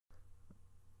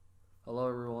Hello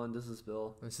everyone, this is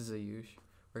Bill. This is Ayush.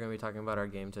 We're going to be talking about our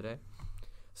game today.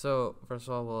 So, first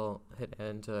of all, we'll hit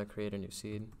N to create a new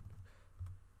seed.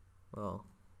 Well,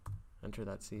 enter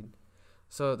that seed.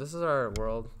 So, this is our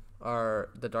world.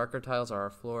 The darker tiles are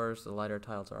our floors, the lighter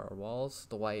tiles are our walls,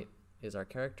 the white is our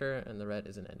character, and the red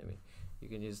is an enemy. You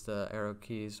can use the arrow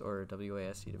keys or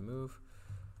WASD to move,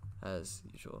 as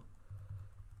usual.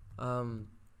 Now,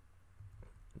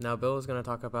 Bill is going to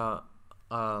talk about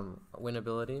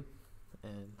winnability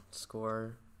and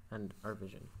score and our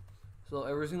vision. So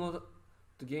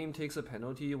the game takes a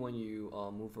penalty when you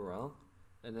move around,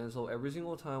 and then so every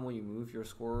single time when you move, your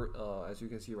score, as you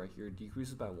can see right here,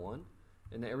 decreases by 1.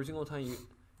 And then every single time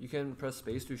you can press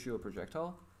space to shoot a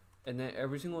projectile, and then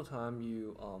every single time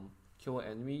you kill an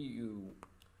enemy, you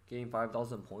gain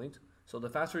 5,000 points. So the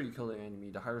faster you kill the enemy,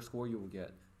 the higher score you will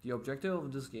get. The objective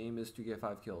of this game is to get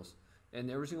 5 kills. And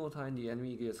every single time the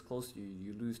enemy gets close to you,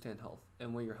 you lose 10 health.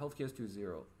 And when your health gets to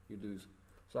 0, you lose.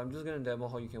 So I'm just going to demo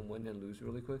how you can win and lose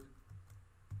really quick.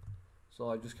 So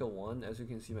I just killed 1. As you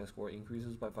can see, my score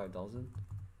increases by 5,000.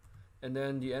 And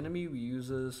then the enemy we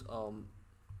use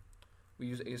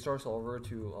A-star solver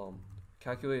to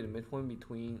calculate a midpoint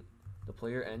between the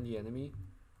player and the enemy.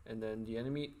 And then the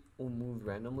enemy will move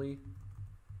randomly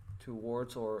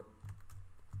towards the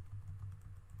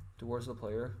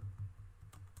player.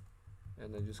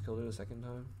 And I just killed it a second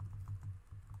time.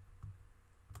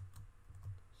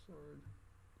 Sword.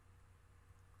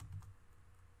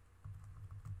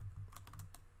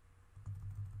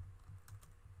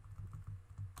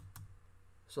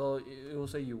 So it will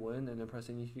say you win, and then press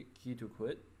any key to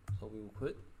quit. So we will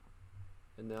quit.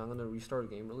 And then I'm gonna restart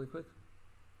the game really quick.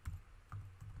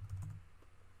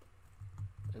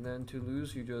 And then to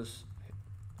lose, you just,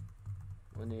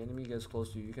 when the enemy gets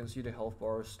close to you, you can see the health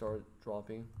bars start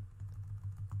dropping.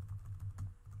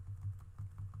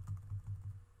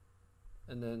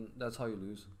 And then that's how you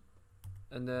lose.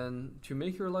 And then to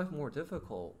make your life more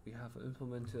difficult, we have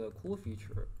implemented a cool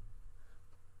feature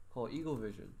called Eagle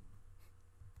Vision.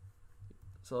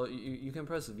 So you can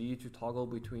press V to toggle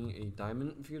between a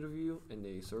diamond field of view and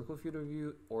a circle field of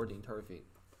view, or the entire thing,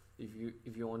 if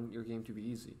you want your game to be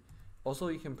easy. Also,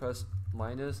 you can press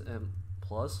minus and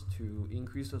plus to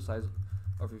increase the size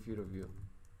of your field of view.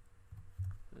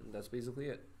 And that's basically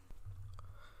it.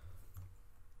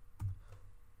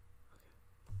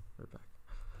 We're back.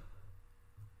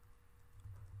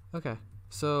 Okay,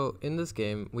 so in this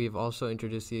game, we've also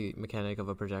introduced the mechanic of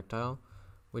a projectile,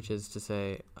 which is to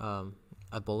say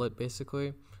a bullet,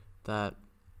 basically, that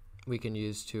we can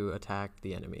use to attack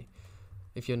the enemy.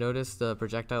 If you notice, the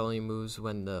projectile only moves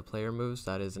when the player moves.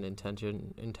 That is an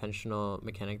intentional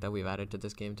mechanic that we've added to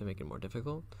this game to make it more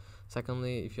difficult.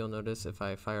 Secondly, if you'll notice, if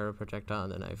I fire a projectile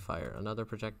and then I fire another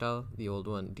projectile, the old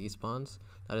one despawns.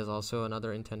 That is also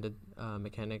another intended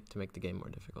mechanic to make the game more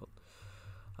difficult.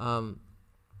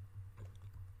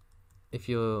 If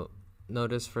you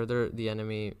notice further, the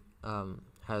enemy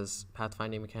has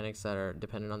pathfinding mechanics that are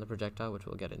dependent on the projectile, which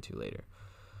we'll get into later.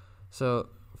 So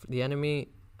the enemy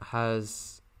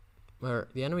finds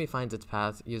its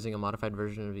path using a modified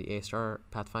version of the A-star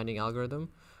pathfinding algorithm.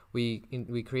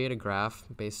 We create a graph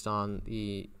based on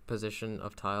the position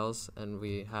of tiles, and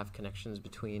we have connections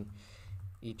between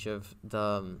each of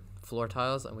the floor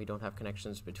tiles, and we don't have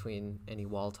connections between any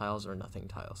wall tiles or nothing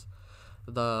tiles.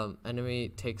 The enemy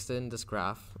takes in this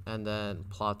graph and then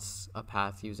plots a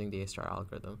path using the A-star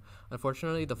algorithm.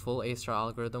 Unfortunately, the full A-star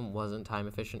algorithm wasn't time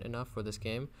efficient enough for this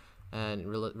game, and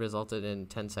resulted in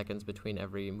 10 seconds between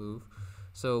every move.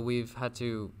 So we've had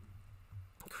to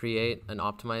create an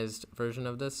optimized version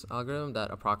of this algorithm that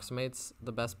approximates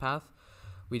the best path.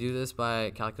 We do this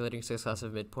by calculating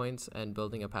successive midpoints and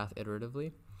building a path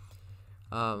iteratively.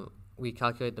 We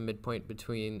calculate the midpoint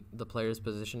between the player's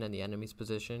position and the enemy's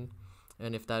position,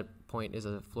 and if that point is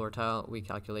a floor tile, we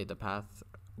calculate the path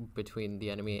between the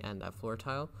enemy and that floor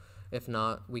tile. If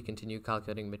not, we continue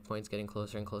calculating midpoints, getting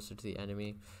closer and closer to the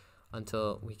enemy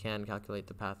until we can calculate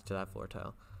the path to that floor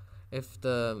tile. If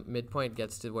the midpoint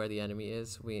gets to where the enemy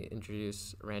is, we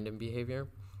introduce random behavior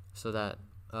so that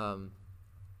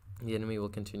the enemy will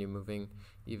continue moving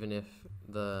even if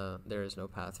there is no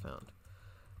path found.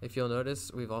 If you'll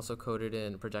notice, we've also coded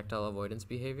in projectile avoidance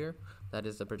behavior. That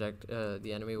is,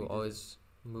 the enemy will always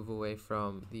move away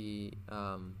from the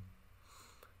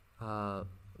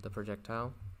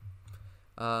projectile.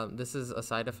 This is a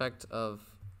side effect of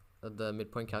the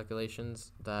midpoint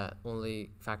calculations that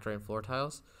only factor in floor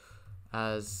tiles,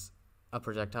 as a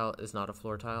projectile is not a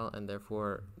floor tile, and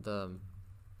therefore the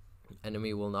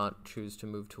enemy will not choose to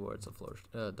move towards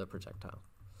the projectile.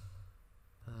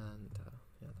 And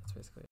yeah, that's basically it.